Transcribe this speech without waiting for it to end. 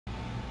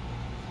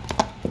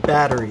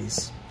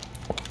batteries.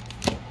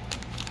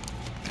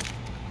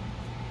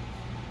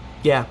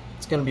 Yeah,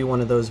 it's going to be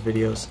one of those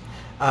videos.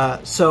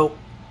 So,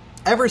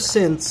 ever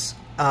since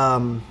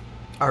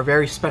our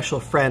very special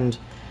friend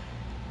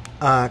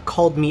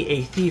called me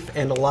a thief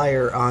and a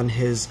liar on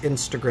his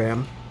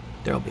Instagram,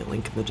 there'll be a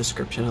link in the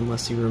description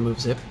unless he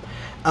removes it,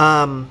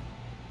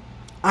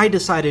 I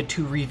decided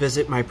to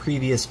revisit my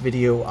previous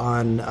video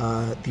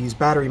on these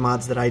battery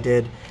mods that I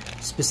did,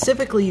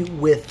 specifically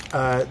with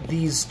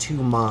these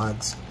two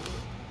mods.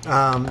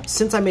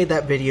 Since I made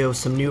that video,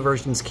 some new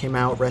versions came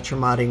out.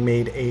 Retromodding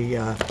made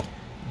a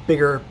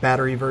bigger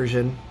battery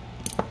version,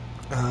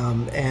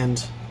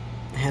 and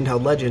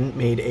Handheld Legend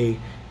made a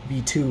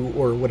V2,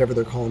 or whatever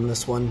they're calling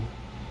this one,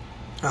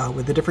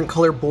 with a different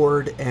color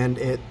board, and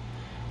it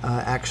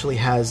actually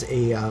has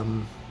a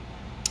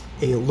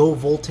low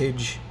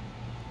voltage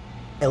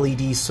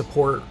LED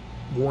support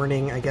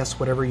warning, I guess,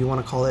 whatever you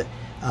want to call it,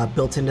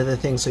 built into the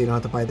thing, so you don't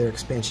have to buy their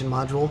expansion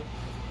module.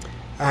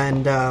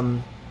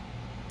 And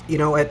you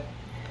know, I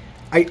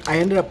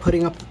ended up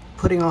putting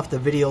off the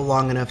video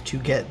long enough to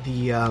get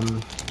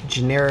the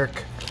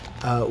generic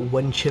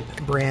one chip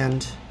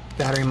brand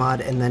battery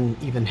mod, and then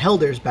even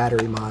Helder's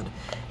battery mod.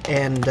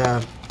 And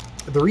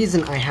the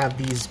reason I have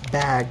these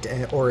bagged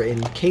or in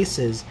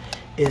cases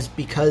is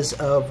because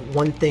of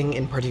one thing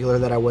in particular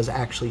that I was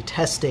actually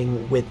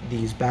testing with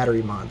these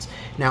battery mods.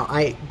 Now,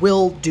 I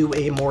will do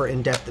a more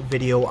in-depth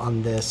video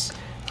on this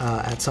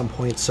at some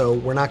point, so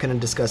we're not going to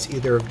discuss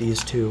either of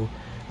these two,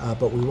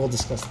 but we will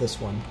discuss this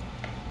one.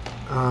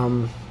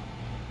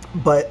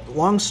 But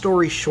long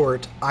story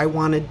short, I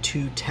wanted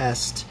to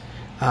test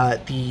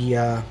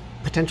the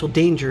potential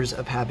dangers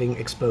of having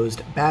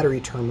exposed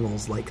battery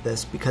terminals like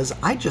this, because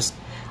I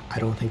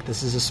don't think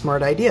this is a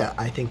smart idea.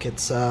 I think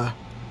it's a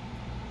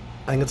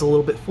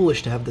little bit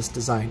foolish to have this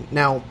design.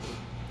 Now,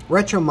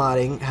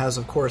 Retromodding has,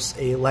 of course,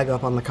 a leg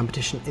up on the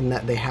competition in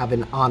that they have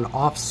an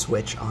on-off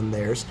switch on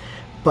theirs,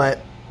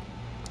 but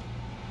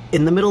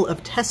in the middle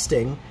of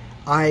testing,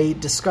 I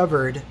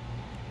discovered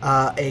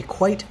a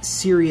quite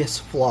serious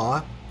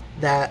flaw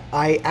that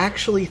I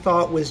actually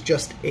thought was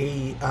just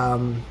a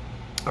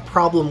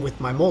problem with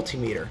my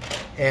multimeter.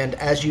 And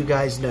as you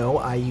guys know,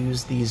 I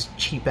use these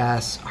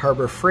cheap-ass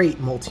Harbor Freight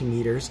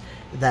multimeters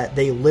that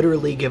they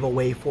literally give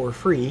away for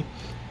free.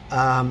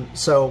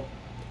 So,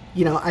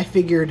 you know, I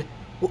figured,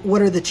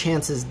 what are the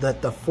chances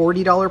that the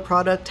 $40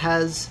 product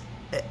has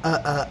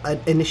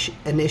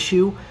an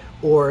issue,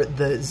 or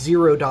the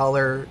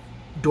 $0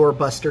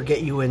 doorbuster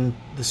get you in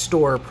the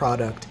store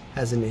product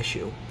has an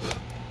issue?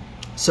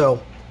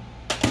 So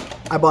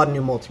I bought a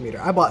new multimeter.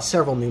 I bought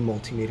several new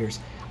multimeters.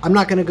 I'm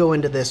not going to go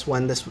into this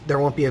one. There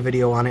won't be a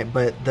video on it,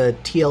 but the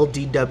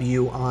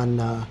TLDW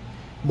on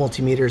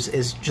multimeters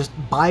is just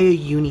buy a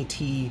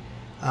Uni-T.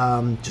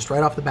 Just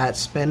right off the bat,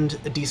 spend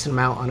a decent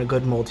amount on a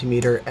good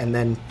multimeter and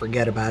then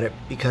forget about it,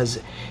 because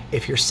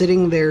if you're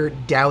sitting there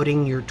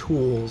doubting your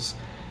tools,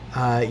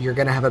 you're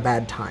going to have a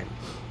bad time.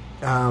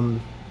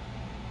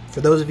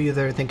 For those of you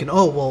that are thinking,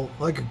 oh, well,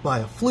 I could buy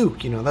a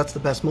Fluke, you know, that's the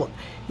best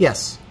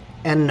yes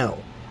and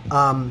no.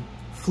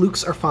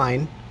 Flukes are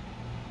fine,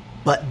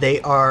 but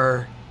they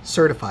are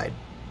certified.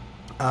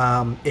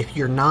 If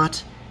you're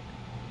not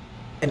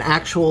an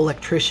actual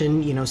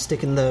electrician, you know,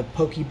 sticking the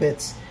pokey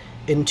bits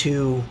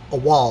into a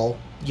wall,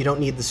 you don't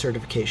need the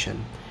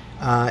certification.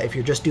 If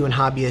you're just doing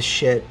hobbyist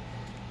shit,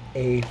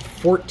 a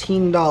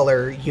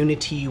 $14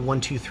 Unity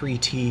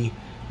 123T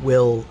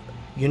will,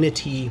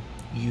 Unity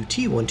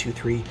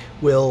UT123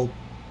 will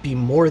be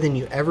more than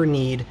you ever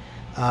need.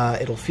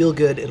 It'll feel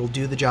good, it'll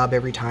do the job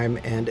every time,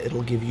 and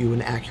it'll give you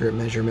an accurate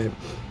measurement,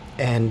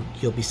 and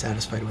you'll be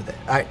satisfied with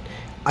it.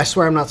 I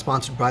swear I'm not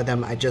sponsored by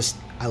them, I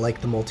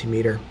like the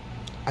multimeter.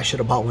 I should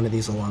have bought one of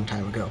these a long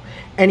time ago.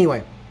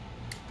 Anyway,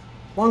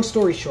 long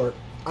story short,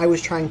 I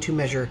was trying to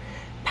measure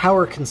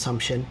power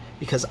consumption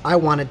because I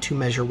wanted to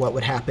measure what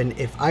would happen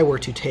if I were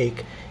to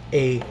take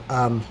a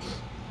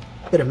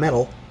bit of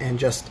metal and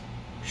just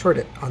short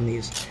it on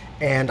these.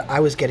 And I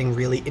was getting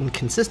really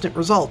inconsistent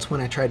results when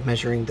I tried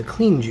measuring the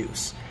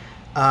CleanJuice.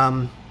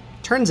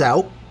 Turns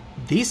out,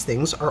 these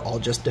things are all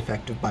just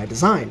defective by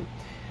design.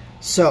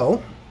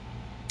 So,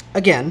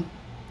 again,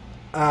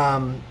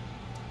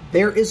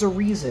 there is a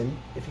reason,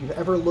 if you've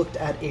ever looked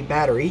at a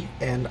battery,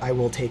 and I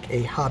will take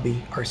a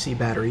hobby RC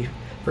battery,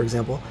 for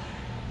example,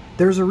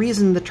 there's a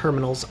reason the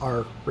terminals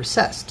are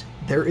recessed.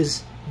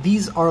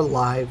 These are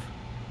live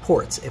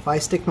ports. If I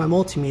stick my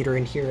multimeter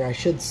in here, I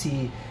should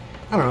see,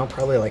 I don't know,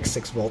 probably like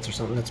 6 volts or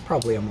something. It's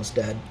probably almost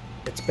dead.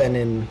 It's been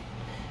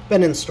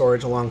in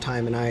storage a long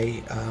time, and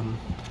I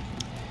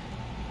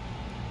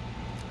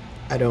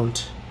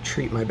don't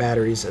treat my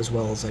batteries as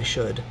well as I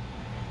should.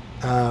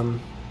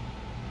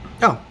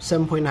 Oh,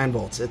 7.9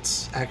 volts.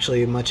 It's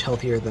actually much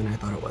healthier than I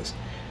thought it was.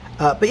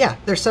 But yeah,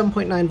 there's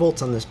 7.9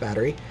 volts on this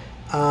battery.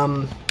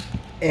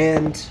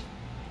 And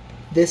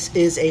this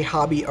is a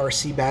hobby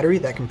RC battery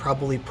that can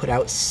probably put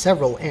out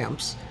several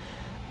amps.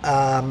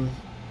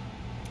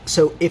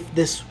 So if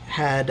this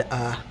had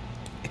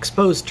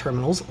exposed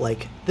terminals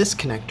like this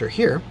connector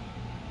here,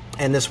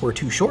 and this were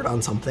too short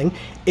on something,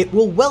 it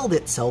will weld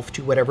itself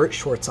to whatever it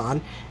shorts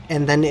on,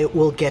 and then it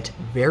will get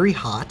very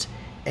hot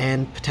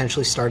and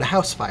potentially start a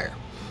house fire.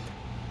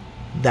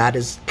 That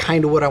is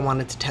kind of what I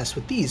wanted to test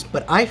with these,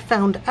 but I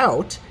found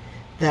out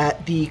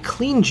that the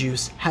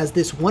CleanJuice has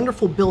this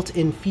wonderful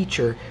built-in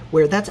feature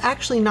where that's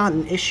actually not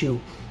an issue,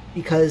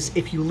 because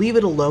if you leave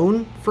it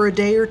alone for a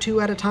day or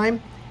two at a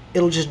time,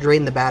 it'll just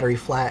drain the battery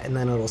flat and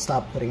then it'll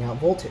stop putting out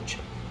voltage.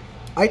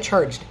 I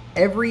charged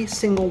every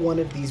single one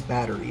of these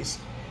batteries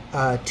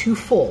to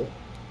full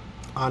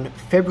on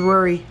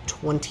February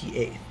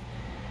 28th.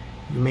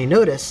 You may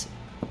notice,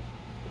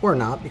 or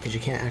not, because you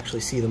can't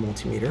actually see the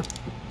multimeter,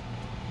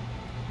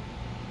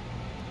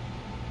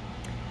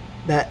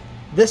 that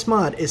this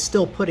mod is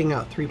still putting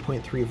out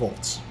 3.3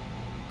 volts.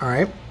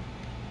 Alright?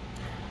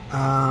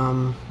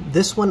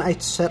 This one I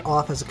set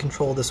off as a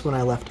control, this one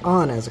I left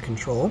on as a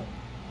control.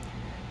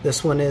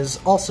 This one is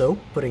also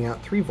putting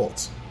out 3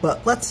 volts.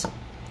 But let's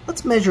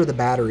measure the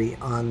battery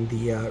on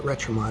the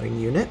retromodding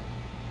unit.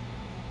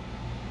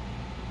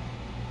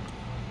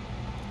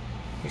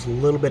 There's a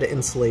little bit of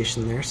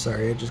insulation there,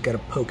 sorry, I just gotta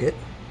poke it.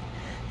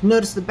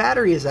 Notice the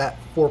battery is at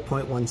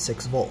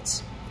 4.16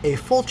 volts. A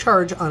full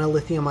charge on a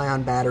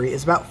lithium-ion battery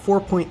is about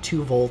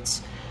 4.2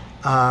 volts,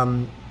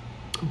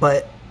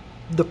 but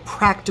the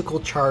practical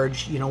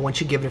charge, you know,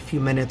 once you give it a few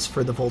minutes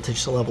for the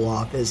voltage to level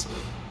off, is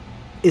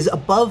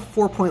above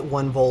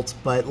 4.1 volts,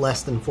 but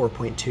less than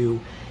 4.2,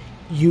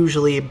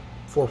 usually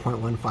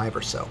 4.15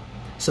 or so.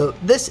 So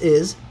this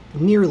is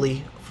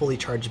nearly fully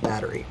charged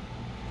battery.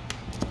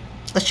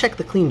 Let's check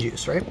the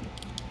CleanJuice, right?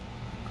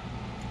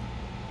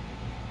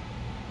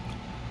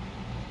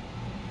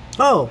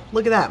 Oh,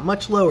 look at that,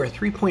 much lower,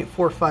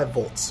 3.45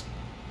 volts.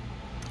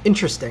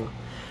 Interesting.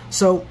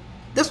 So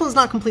this one's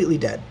not completely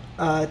dead.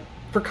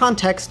 For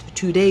context,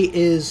 today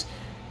is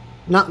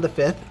not the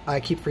 5th. I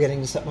keep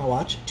forgetting to set my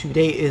watch.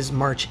 Today is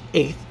March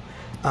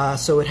 8th.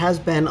 So it has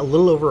been a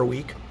little over a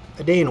week,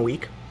 a day and a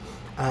week,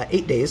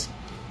 8 days.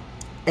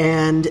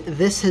 And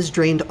this has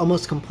drained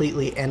almost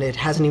completely, and it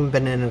hasn't even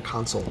been in a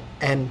console.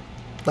 And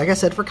like I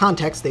said, for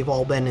context, they've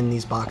all been in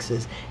these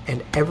boxes,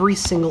 and every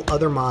single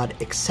other mod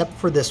except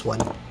for this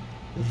one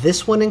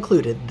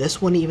included,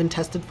 this one even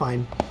tested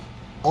fine,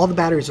 all the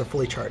batteries are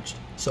fully charged.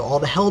 So all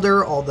the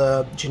Helder, all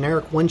the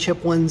generic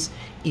one-chip ones,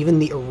 even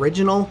the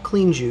original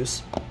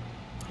CleanJuice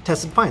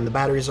tested fine. The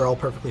batteries are all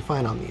perfectly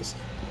fine on these,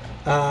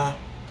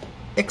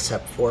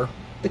 except for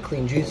the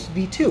CleanJuice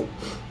V2.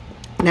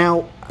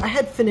 Now, I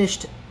had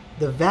finished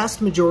the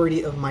vast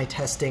majority of my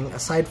testing,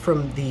 aside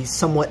from the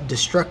somewhat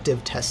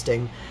destructive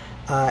testing,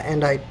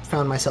 and I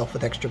found myself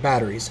with extra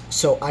batteries.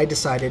 So I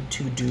decided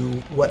to do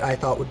what I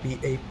thought would be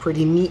a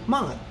pretty neat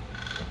mod.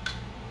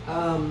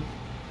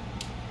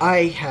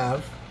 I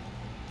have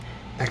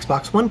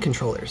Xbox One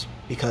controllers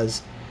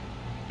because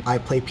I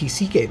play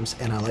PC games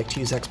and I like to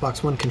use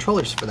Xbox One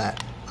controllers for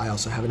that. I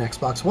also have an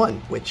Xbox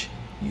One, which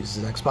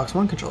uses Xbox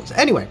One controllers.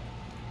 Anyway,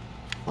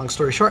 long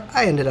story short,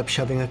 I ended up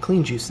shoving a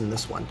CleanJuice in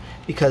this one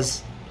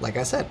because, like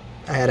I said,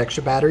 I had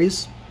extra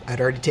batteries, I'd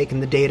already taken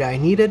the data I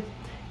needed,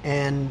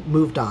 and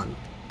moved on.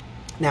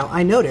 Now,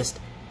 I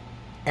noticed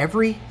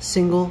every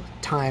single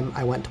time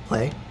I went to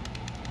play,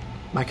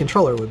 my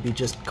controller would be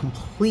just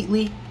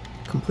completely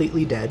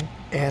dead,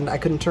 and I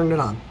couldn't turn it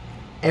on.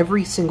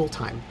 Every single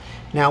time.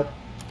 Now,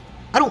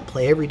 I don't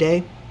play every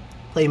day,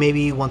 play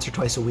maybe once or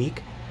twice a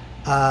week,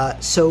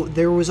 so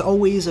there was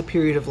always a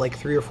period of like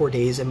 3 or 4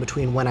 days in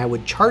between when I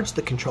would charge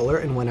the controller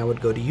and when I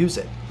would go to use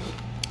it.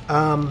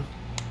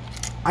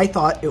 I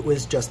thought it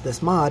was just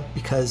this mod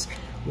because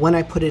when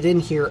I put it in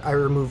here, I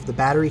removed the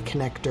battery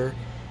connector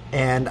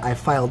and I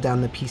filed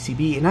down the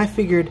PCB, and I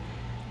figured,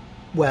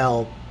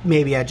 well,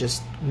 maybe I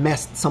just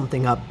messed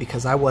something up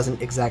because I wasn't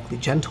exactly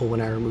gentle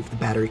when I removed the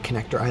battery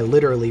connector. I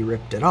literally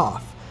ripped it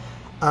off.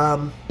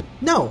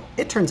 No,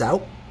 it turns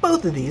out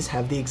both of these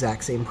have the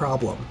exact same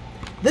problem.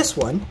 This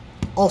one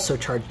also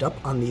charged up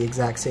on the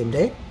exact same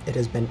day. It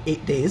has been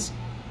 8 days.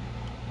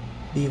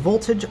 The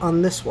voltage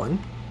on this one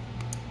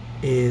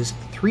is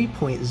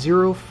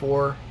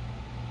 3.04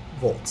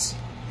 volts.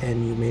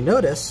 And you may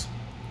notice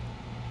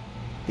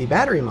the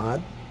battery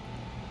mod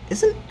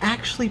isn't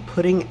actually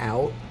putting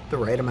out the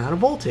right amount of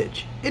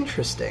voltage.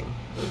 Interesting.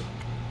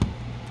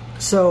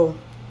 So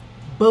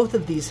both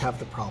of these have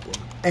the problem.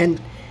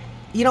 And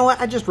you know what?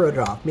 I just wrote it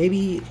off.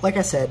 Maybe, like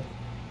I said,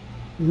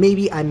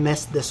 maybe I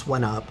messed this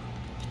one up.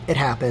 It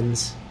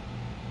happens.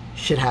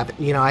 Shit happen.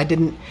 You know, I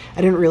didn't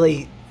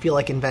really feel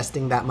like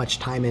investing that much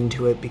time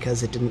into it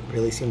because it didn't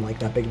really seem like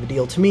that big of a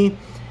deal to me.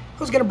 I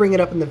was going to bring it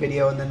up in the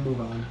video and then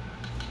move on.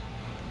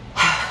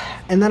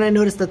 And then I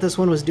noticed that this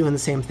one was doing the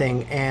same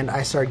thing, and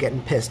I started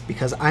getting pissed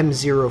because I'm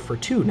 0 for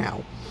 2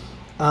 now.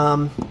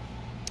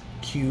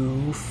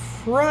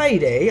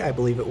 Friday, I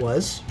believe it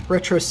was,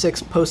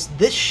 Retro6 posts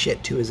this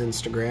shit to his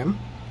Instagram.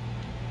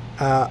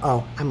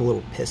 Oh, I'm a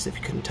little pissed if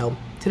you couldn't tell.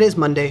 Today's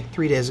Monday,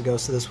 3 days ago,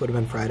 so this would have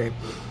been Friday.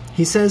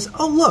 He says,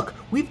 oh look,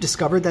 we've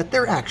discovered that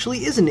there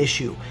actually is an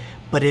issue,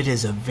 but it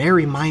is a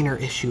very minor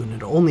issue and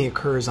it only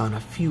occurs on a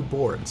few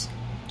boards.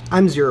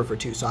 I'm 0 for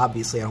 2, so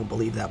obviously I don't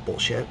believe that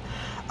bullshit.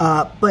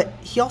 But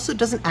he also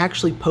doesn't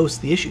actually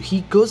post the issue.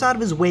 He goes out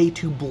of his way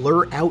to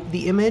blur out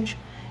the image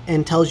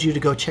and tells you to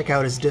go check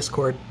out his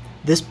Discord.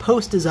 This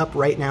post is up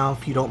right now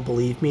if you don't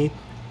believe me.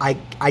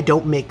 I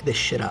don't make this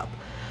shit up.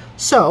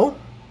 So,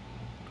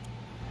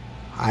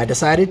 I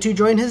decided to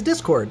join his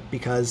Discord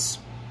because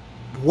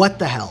what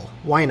the hell?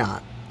 Why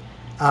not?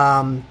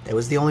 It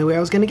was the only way I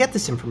was going to get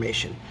this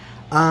information.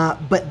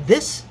 But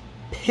this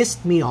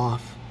pissed me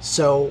off,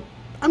 so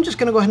I'm just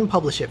going to go ahead and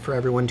publish it for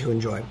everyone to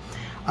enjoy.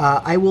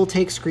 I will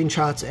take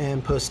screenshots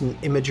and post an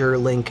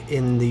imager link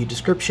in the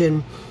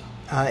description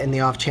in the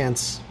off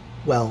chance,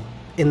 well,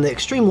 in the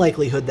extreme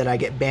likelihood that I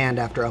get banned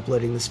after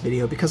uploading this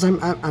video, because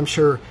I'm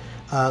sure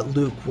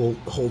Luke will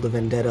hold a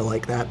vendetta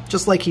like that.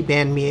 Just like he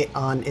banned me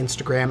on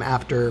Instagram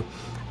after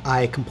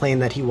I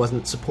complained that he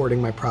wasn't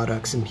supporting my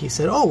products, and he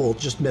said, oh, well,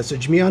 just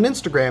message me on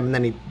Instagram, and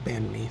then he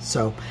banned me.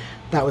 So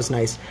that was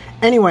nice.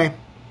 Anyway,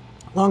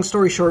 long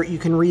story short, you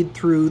can read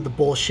through the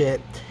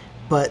bullshit,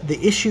 but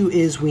the issue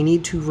is we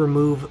need to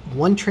remove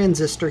one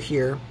transistor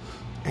here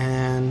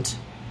and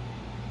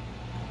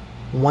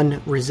one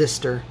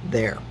resistor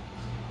there.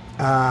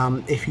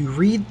 If you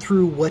read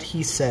through what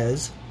he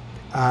says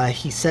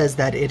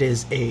that it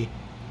is a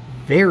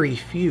very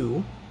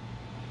few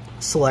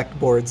select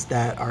boards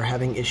that are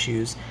having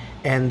issues,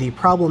 and the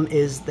problem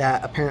is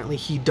that apparently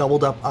he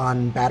doubled up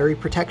on battery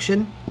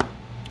protection,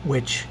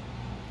 which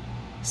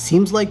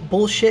seems like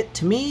bullshit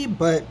to me,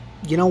 but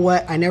you know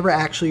what? I never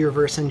actually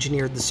reverse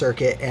engineered the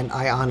circuit, and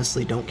I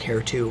honestly don't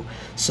care to,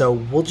 so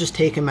we'll just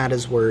take him at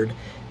his word.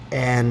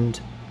 And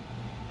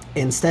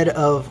instead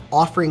of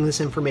offering this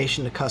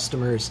information to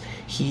customers,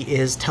 he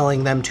is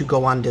telling them to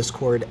go on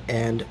Discord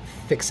and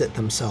fix it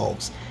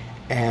themselves.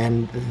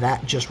 And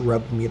that just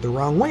rubbed me the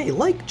wrong way,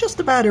 like just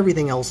about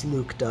everything else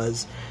Luke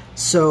does.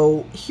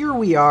 So here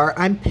we are.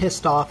 I'm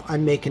pissed off.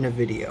 I'm making a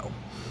video.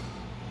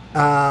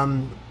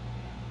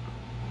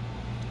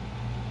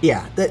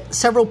 Yeah,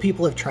 several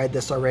people have tried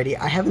this already.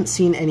 I haven't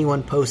seen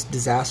anyone post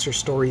disaster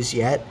stories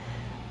yet,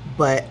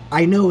 but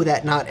I know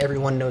that not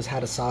everyone knows how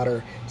to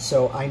solder,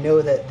 so I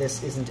know that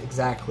this isn't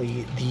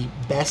exactly the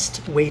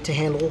best way to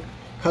handle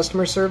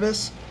customer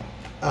service.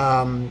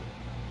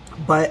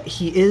 But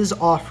he is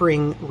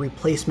offering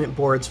replacement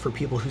boards for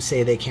people who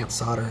say they can't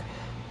solder.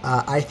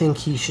 I think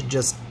he should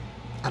just,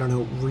 I don't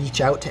know,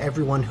 reach out to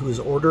everyone who has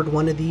ordered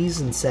one of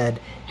these and said,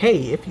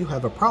 hey, if you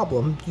have a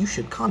problem, you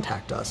should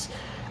contact us.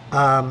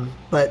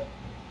 But,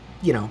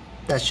 you know,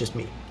 that's just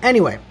me.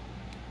 Anyway,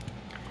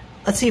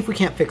 let's see if we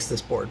can't fix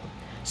this board.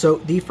 So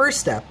the first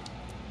step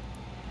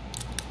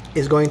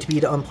is going to be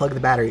to unplug the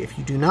battery. If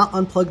you do not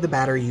unplug the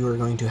battery, you are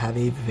going to have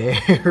a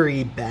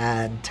very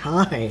bad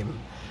time.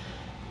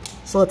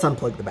 So let's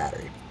unplug the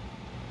battery.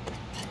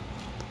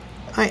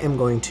 I am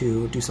going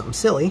to do something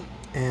silly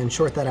and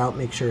short that out,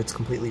 make sure it's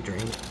completely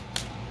drained.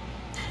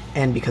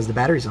 And because the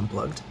battery's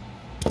unplugged,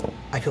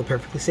 I feel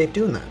perfectly safe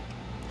doing that.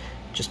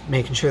 Just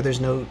making sure there's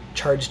no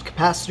charged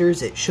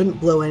capacitors. It shouldn't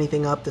blow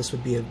anything up. This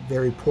would be a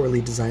very poorly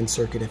designed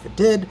circuit if it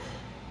did,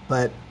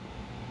 but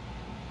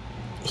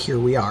here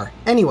we are.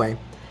 Anyway,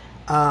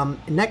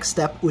 next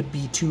step would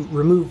be to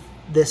remove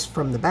this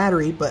from the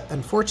battery, but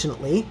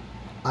unfortunately,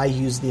 I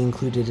use the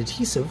included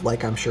adhesive,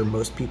 like I'm sure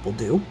most people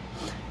do,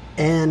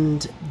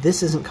 and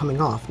this isn't coming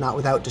off, not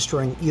without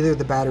destroying either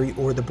the battery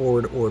or the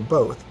board or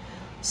both.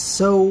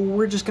 So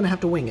we're just going to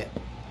have to wing it.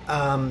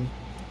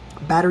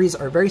 Batteries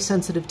are very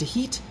sensitive to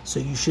heat, so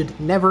you should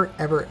never,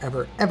 ever,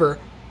 ever, ever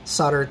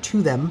solder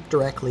to them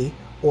directly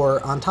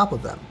or on top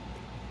of them.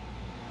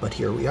 But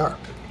here we are.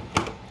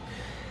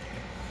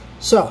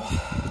 So,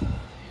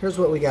 here's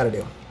what we got to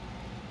do.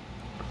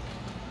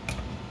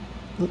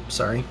 Oops,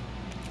 sorry.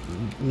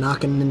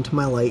 Knocking into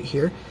my light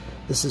here.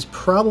 This is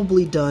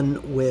probably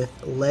done with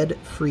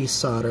lead-free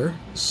solder,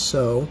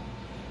 so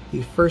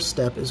the first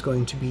step is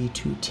going to be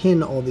to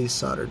tin all these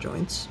solder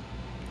joints.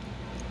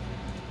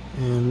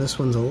 And this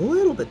one's a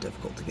little bit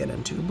difficult to get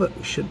into, but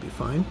we should be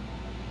fine.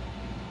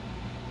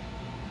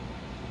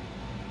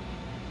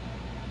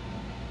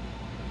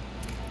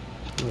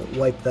 We'll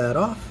wipe that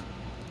off.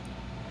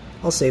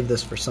 I'll save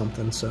this for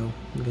something, so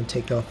I'm going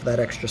to take off that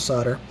extra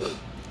solder.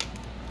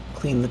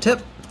 Clean the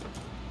tip.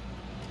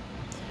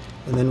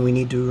 And then we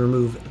need to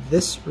remove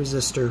this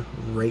resistor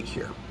right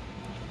here.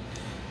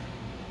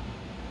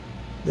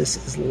 This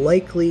is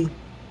likely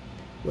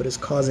what is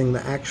causing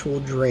the actual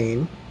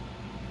drain.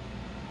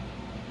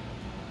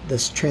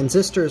 This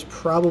transistor is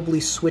probably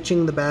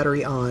switching the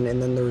battery on,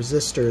 and then the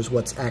resistor is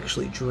what's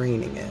actually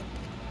draining it.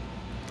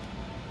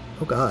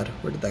 Oh god,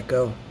 where did that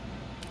go?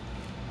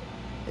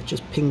 It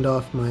just pinged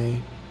off my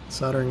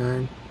soldering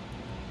iron.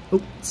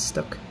 Oh, it's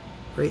stuck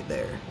right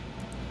there.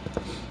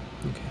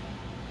 Okay.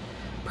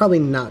 Probably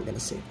not going to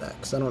save that,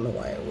 because I don't know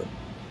why I would,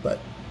 but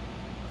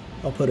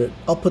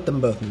I'll put them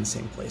both in the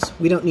same place.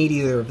 We don't need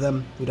either of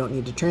them. We don't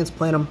need to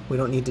transplant them. We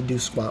don't need to do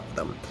squat with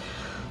them.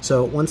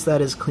 So once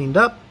that is cleaned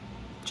up,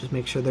 just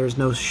make sure there's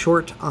no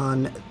short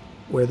on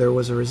where there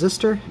was a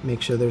resistor.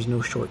 Make sure there's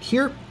no short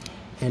here.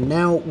 And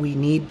now we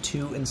need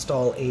to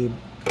install a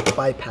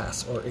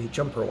bypass or a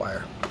jumper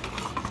wire.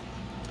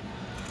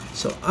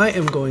 So I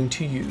am going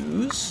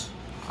to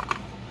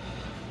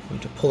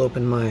pull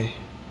open my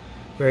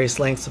various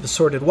lengths of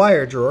assorted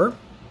wire drawer,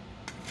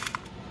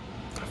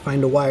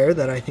 find a wire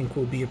that I think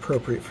will be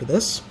appropriate for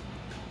this,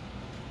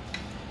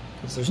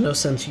 because there's no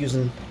sense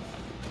using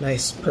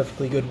nice,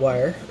 perfectly good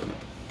wire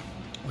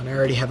when I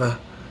already have a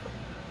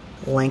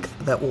length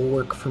that will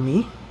work for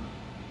me.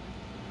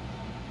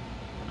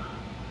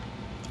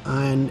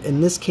 And in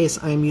this case,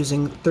 I'm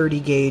using 30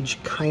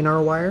 gauge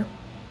Kynar wire,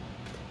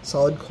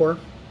 solid core,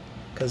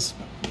 because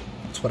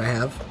that's what I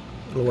have.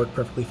 It'll work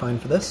perfectly fine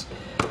for this.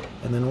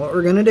 And then what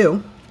we're going to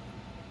do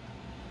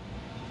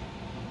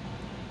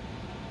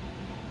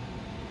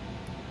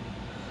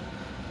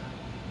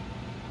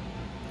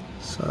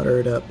solder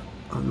it up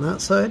on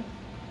that side.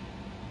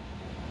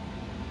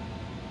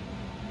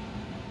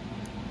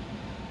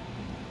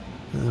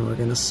 And then we're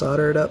going to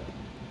solder it up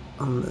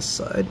on this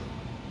side.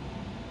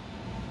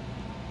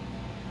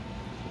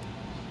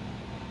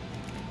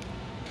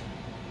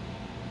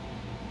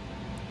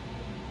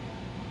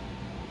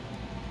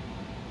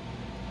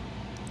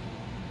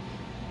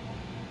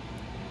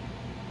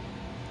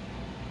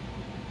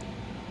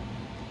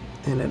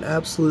 And it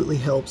absolutely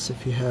helps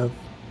if you have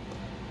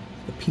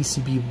a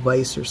PCB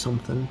vise or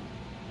something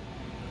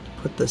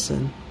to put this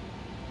in,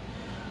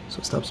 so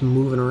it stops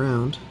moving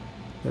around.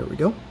 There we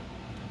go.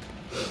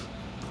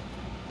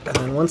 And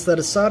then once that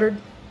is soldered,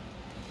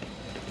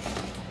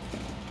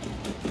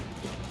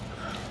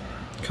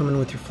 come in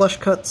with your flush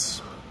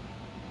cuts,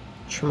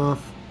 trim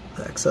off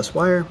the excess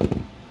wire,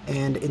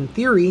 and in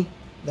theory,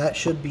 that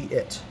should be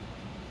it.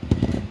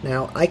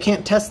 Now, I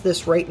can't test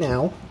this right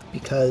now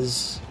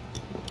because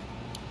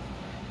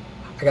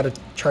I gotta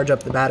charge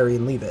up the battery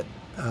and leave it.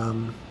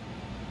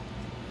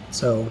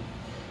 So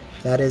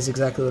that is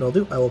exactly what I'll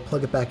do. I will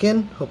plug it back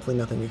in. Hopefully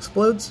nothing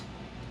explodes.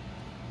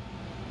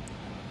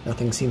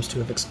 Nothing seems to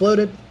have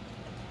exploded.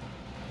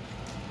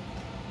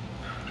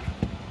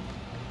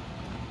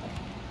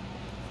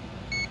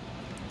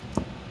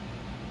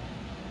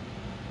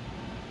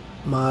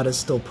 Mod is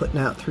still putting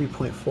out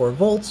 3.4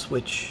 volts,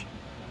 which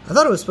I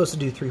thought it was supposed to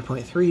do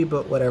 3.3,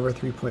 but whatever,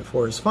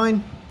 3.4 is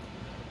fine.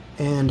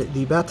 And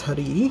the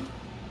battery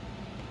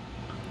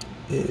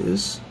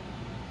is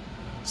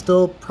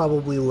still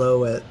probably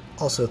low at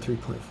also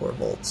 3.4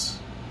 volts.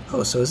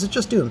 Oh, so is it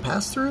just doing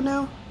pass-through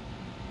now?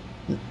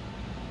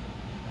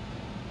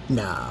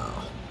 No,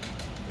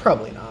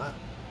 probably not.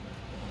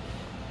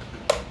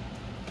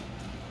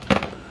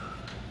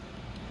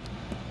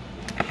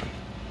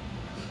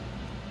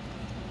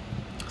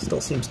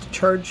 Still seems to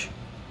charge.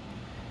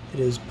 It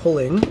is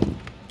pulling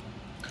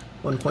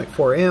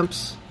 1.4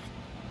 amps.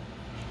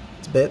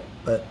 It's a bit,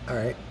 but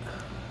alright.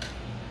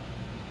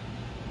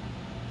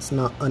 It's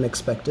not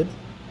unexpected.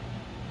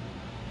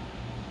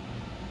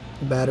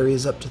 The battery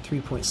is up to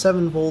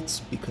 3.7 volts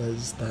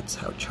because that's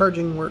how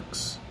charging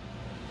works.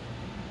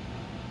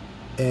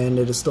 And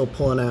it is still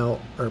pulling out,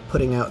 or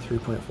putting out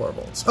 3.4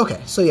 volts.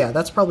 Okay, so yeah,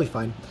 that's probably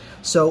fine.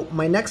 So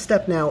my next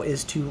step now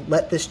is to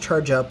let this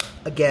charge up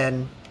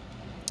again.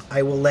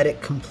 I will let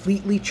it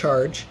completely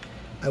charge.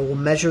 I will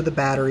measure the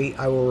battery.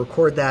 I will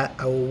record that.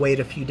 I will wait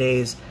a few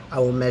days. I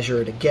will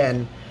measure it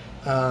again.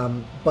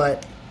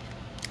 But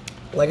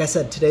like I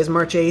said, today's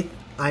March 8th.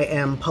 I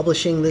am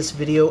publishing this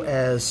video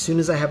as soon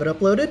as I have it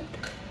uploaded.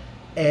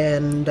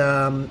 And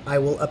I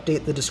will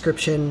update the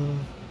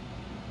description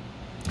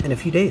in a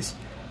few days.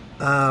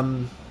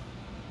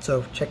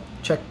 So check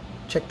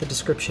the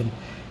description.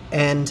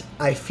 And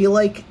I feel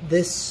like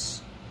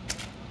this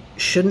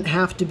shouldn't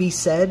have to be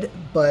said,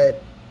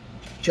 but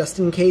just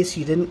in case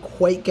you didn't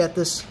quite get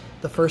this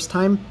the first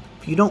time,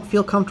 if you don't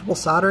feel comfortable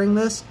soldering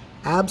this,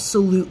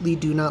 absolutely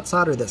do not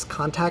solder this.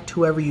 Contact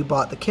whoever you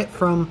bought the kit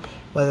from,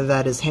 whether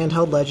that is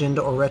Handheld Legend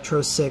or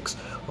Retro 6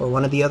 or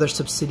one of the other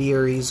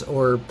subsidiaries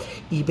or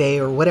eBay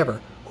or whatever.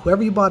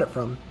 Whoever you bought it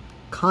from,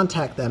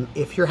 contact them.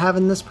 If you're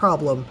having this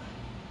problem,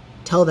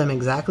 tell them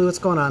exactly what's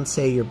going on.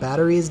 Say your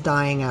battery is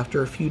dying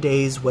after a few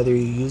days, whether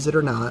you use it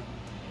or not,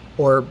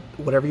 or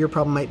whatever your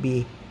problem might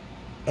be,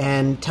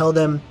 and tell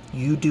them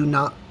you do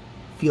not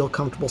feel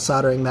comfortable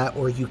soldering that,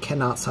 or you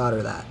cannot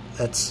solder that.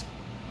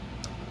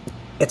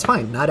 It's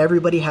fine. Not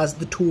everybody has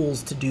the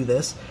tools to do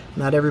this.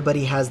 Not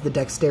everybody has the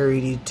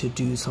dexterity to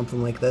do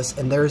something like this,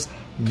 and there's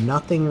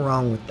nothing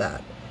wrong with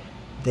that.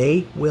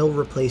 They will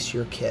replace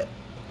your kit.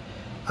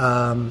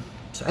 So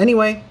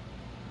anyway,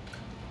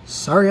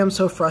 sorry I'm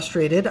so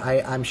frustrated.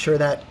 I'm sure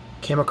that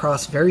came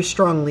across very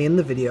strongly in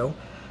the video.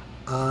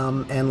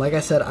 And like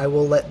I said, I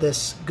will let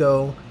this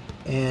go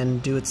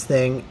and do its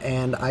thing,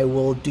 and I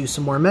will do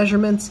some more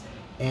measurements,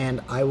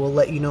 and I will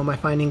let you know my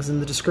findings in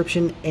the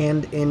description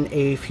and in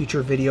a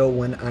future video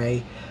when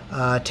I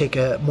take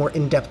a more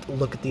in-depth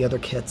look at the other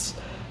kits.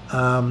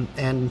 And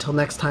until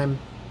next time,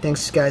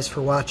 thanks guys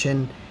for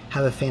watching.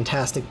 Have a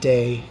fantastic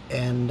day,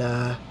 and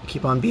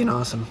keep on being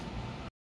awesome.